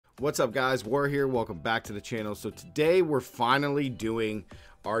What's up, guys? War here. Welcome back to the channel. So today we're finally doing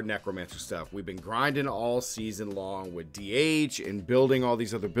our necromancer stuff. We've been grinding all season long with DH and building all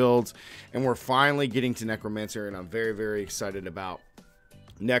these other builds, and we're finally getting to necromancer, and I'm very excited about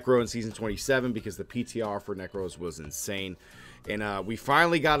necro in season 27 because the PTR for necros was insane. And we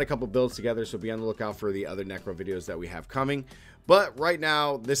finally got a couple builds together, so be on the lookout for the other necro videos that we have coming. But right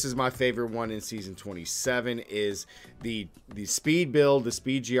now, this is my favorite one in season 27, is the speed build, the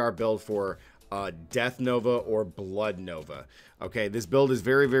speed GR build for Death Nova or Blood Nova. Okay, this build is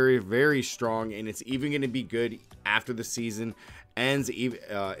very strong, and it's even going to be good after the season ends,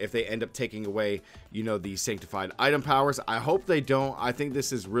 if they end up taking away, you know, the sanctified item powers. I hope they don't. I think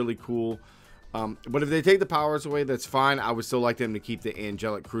this is really cool. But if they take the powers away, that's fine. I would still like them to keep the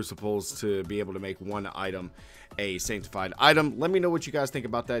angelic crucibles to be able to make one item a sanctified item. Let me know what you guys think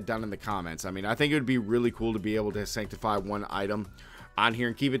about that down in the comments. I mean, I think it would be really cool to be able to sanctify one item on here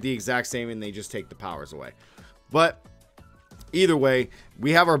and keep it the exact same, and they just take the powers away. But either way,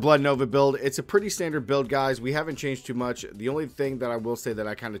 we have our Blood Nova build. It's a pretty standard build, guys. We haven't changed too much. The only thing that I will say that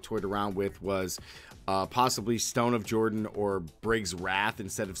I kind of toyed around with was possibly Stone of Jordan or Brig's Wrath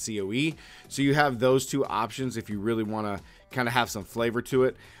instead of COE. So you have those two options if you really want to kind of have some flavor to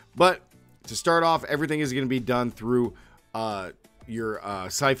it. But to start off, everything is going to be done through your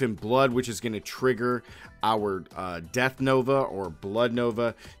Siphon Blood, which is going to trigger our Death Nova or Blood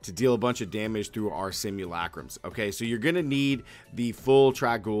Nova to deal a bunch of damage through our simulacrums. Okay, so you're going to need the full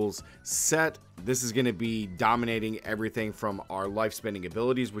trag'ouls set. This is going to be dominating everything from our life spending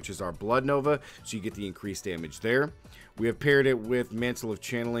abilities, which is our Blood Nova, so you get the increased damage there. We have paired it with Mantle of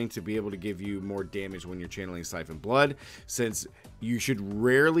Channeling to be able to give you more damage when you're channeling Siphon Blood, since you should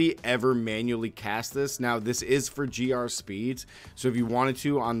rarely ever manually cast this. Now, this is for GR speeds, so if you wanted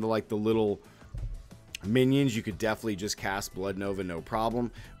to on the little minions, you could definitely just cast Blood Nova, no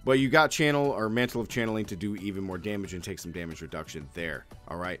problem. But you got Channel or Mantle of Channeling to do even more damage and take some damage reduction there.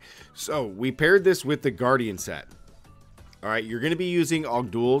 All right, so we paired this with the Guardian set. All right, you're going to be using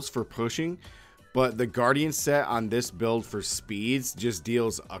Ogduls for pushing, but the Guardian set on this build for speeds just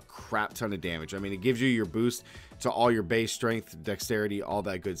deals a crap ton of damage. I mean, it gives you your boost to all your base strength, dexterity, all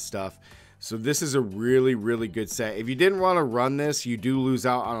that good stuff. So this is a really good set. If you didn't want to run this, you do lose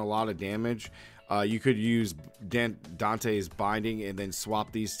out on a lot of damage. You could use Dante's Binding and then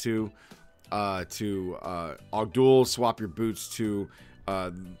swap these two to Ogdul, swap your boots to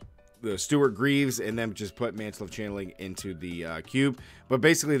the Stuart Greaves, and then just put Mantle of Channeling into the cube. But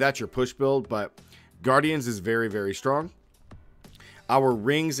basically, that's your push build. But Guardians is very strong. Our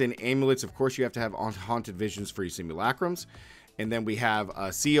rings and amulets, of course, you have to have Haunted Visions for your simulacrums. And then we have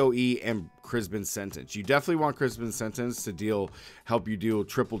COE and Crispin's Sentence. You definitely want Crispin's Sentence to help you deal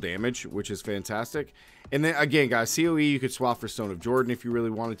triple damage, which is fantastic. And then again, guys, COE you could swap for Stone of Jordan if you really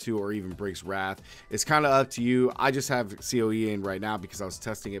wanted to, or even Brig's Wrath. It's kind of up to you. I just have COE in right now because I was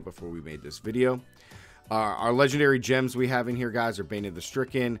testing it before we made this video. Our legendary gems we have in here, guys, are Bane of the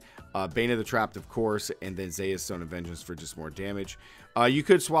Stricken, Bane of the Trapped, of course, and then Zaya's Stone of Vengeance for just more damage. You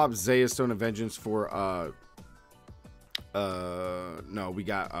could swap Zaya's Stone of Vengeance for no, we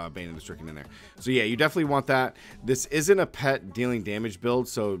got Bane of the Stricken in there. So yeah, you definitely want that. This isn't a pet dealing damage build,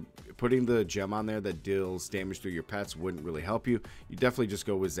 so putting the gem on there that deals damage through your pets wouldn't really help you. You definitely just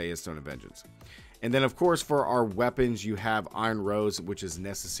go with Zaya's Stone of Vengeance. And then, of course, for our weapons, you have Iron Rose, which is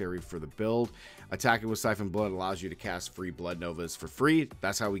necessary for the build. Attacking with Siphon Blood allows you to cast free Blood Novas for free.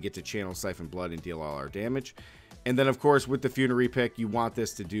 That's how we get to channel Siphon Blood and deal all our damage. And then, of course, with the Funerary pick, you want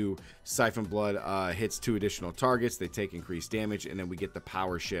this to do Siphon Blood hits 2 additional targets. They take increased damage, and then we get the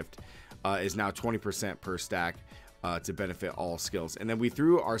power shift is now 20% per stack to benefit all skills. And then we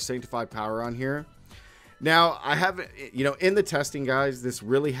threw our Sanctified Power on here. Now, I haven't, you know, in the testing, guys, this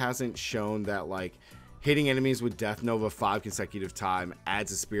really hasn't shown that, like, hitting enemies with Death Nova 5 consecutive time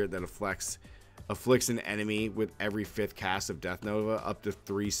adds a spirit that afflicts an enemy with every 5th cast of Death Nova. Up to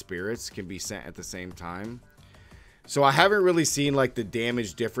 3 spirits can be sent at the same time. So I haven't really seen like the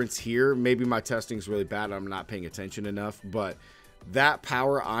damage difference here. Maybe my testing is really bad. I'm not paying attention enough, but that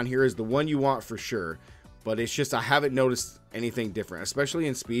power on here is the one you want for sure. But it's just, I haven't noticed anything different, especially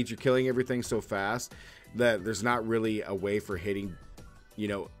in speed. You're killing everything so fast that there's not really a way for hitting, you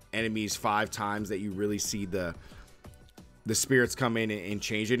know, enemies 5 times that you really see the spirits come in and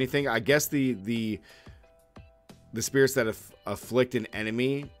change anything. I guess the spirits that afflict an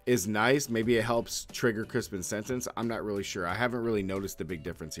enemy is nice. Maybe it helps trigger Crispin's Sentence. I'm not really sure. I haven't really noticed the big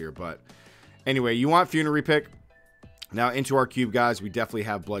difference here. But anyway, you want Funerary pick. Now into our cube, guys, we definitely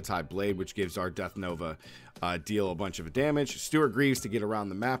have Blood-Tied Blade, which gives our Death Nova deal a bunch of damage. Stuart Greaves to get around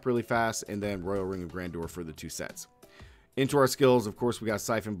the map really fast. And then Royal Ring of Grandeur for the 2 sets. Into our skills, of course, we got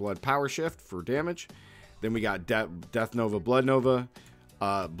Siphon Blood Power Shift for damage. Then we got Death Nova, Blood Nova,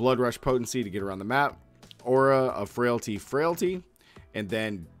 Blood Rush Potency to get around the map, Aura of Frailty, and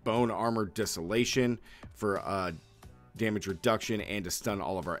then Bone Armor Desolation for damage reduction and to stun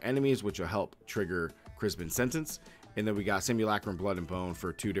all of our enemies, which will help trigger Crispin Sentence. And then we got Simulacrum Blood and Bone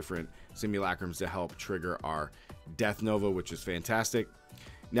for 2 different simulacrums to help trigger our Death Nova, which is fantastic.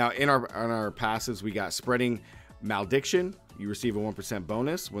 Now in our passives, we got Spreading Malediction. You receive a 1%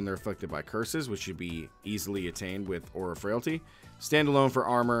 bonus when they're afflicted by curses, which should be easily attained with Aura Frailty. Standalone for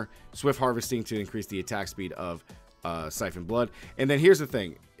armor, Swift Harvesting to increase the attack speed of Siphon Blood. And then here's the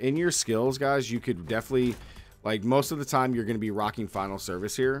thing, in your skills, guys, you could definitely, like, most of the time you're going to be rocking Final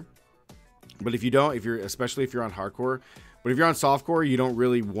Service here. But if you don't, especially if you're on hardcore, but if you're on softcore, you don't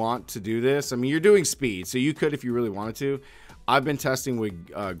really want to do this. I mean, you're doing speed, so you could if you really wanted to. I've been testing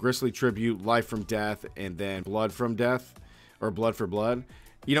with Grisly Tribute, Life from Death, and then Blood from Death, or Blood for Blood.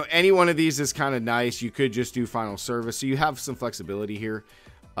 You know, any one of these is kind of nice. You could just do Final Service, so you have some flexibility here.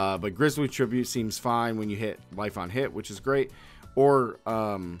 But Grisly Tribute seems fine when you hit Life on Hit, which is great. Or,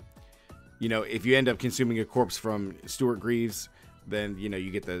 you know, if you end up consuming a corpse from Stuart Greaves, then, you know,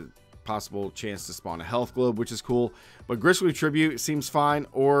 you get the possible chance to spawn a health globe, which is cool. But Grisly Tribute seems fine.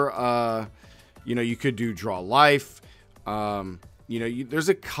 Or, you know, you could do Draw Life. You know, there's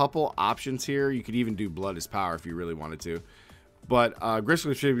a couple options here. You could even do Blood as Power if you really wanted to. But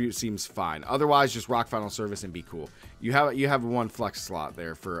Grisly Tribute seems fine. Otherwise, just rock Final Service and be cool. You have one flex slot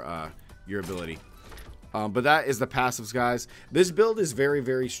there for your ability. But that is the passives, guys. This build is very,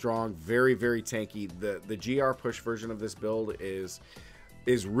 very strong, very, very tanky. The GR push version of this build is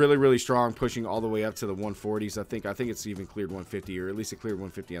really, really strong, pushing all the way up to the 140s. I think it's even cleared 150, or at least it cleared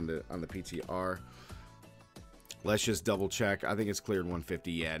 150 on the PTR. Let's just double check. I think it's cleared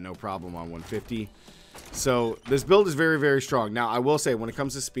 150. Yeah, no problem on 150. So this build is very, very strong. Now, I will say, when it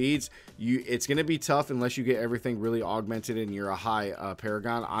comes to speeds, it's going to be tough unless you get everything really augmented and you're a high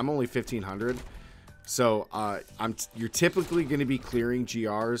Paragon. I'm only 1500. So you're typically going to be clearing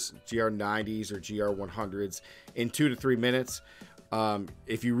GRs, GR90s or GR100s in 2 to 3 minutes.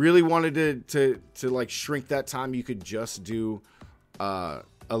 If you really wanted to like shrink that time, you could just do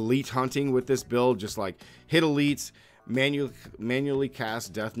elite hunting with this build. Just like hit elites, manually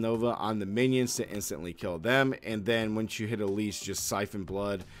cast Death Nova on the minions to instantly kill them, and then once you hit elites, just Siphon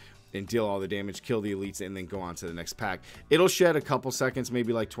Blood and deal all the damage, kill the elites, and then go on to the next pack. It'll shed a couple seconds,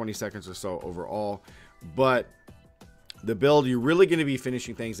 maybe like 20 seconds or so overall, but the build, you're really going to be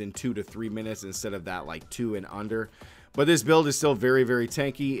finishing things in 2 to 3 minutes instead of that like 2 and under. But this build is still very, very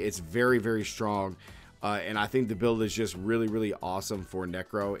tanky. It's very, very strong. And I think the build is just really, really awesome for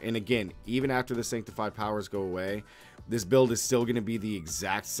Necro. And again, even after the Sanctified Powers go away, this build is still going to be the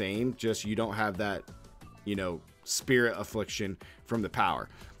exact same. Just you don't have that, you know, Spirit Affliction from the power.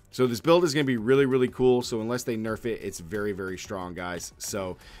 So this build is going to be really, really cool. So unless they nerf it, it's very, very strong, guys.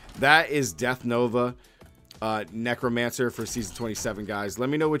 So that is Death Nova Necromancer for Season 27, guys. Let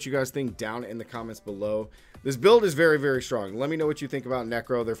me know what you guys think down in the comments below. This build is very, very strong. Let me know what you think about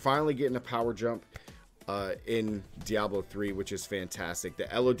Necro. They're finally getting a power jump in Diablo 3, which is fantastic. The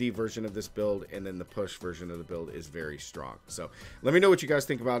LOD version of this build and then the push version of the build is very strong. So let me know what you guys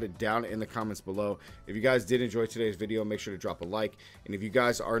think about it down in the comments below. If you guys did enjoy today's video, make sure to drop a like. And if you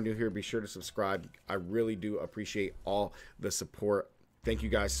guys are new here, be sure to subscribe. I really do appreciate all the support. Thank you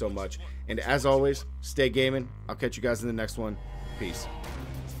guys so much. And as always, stay gaming. I'll catch you guys in the next one. Peace.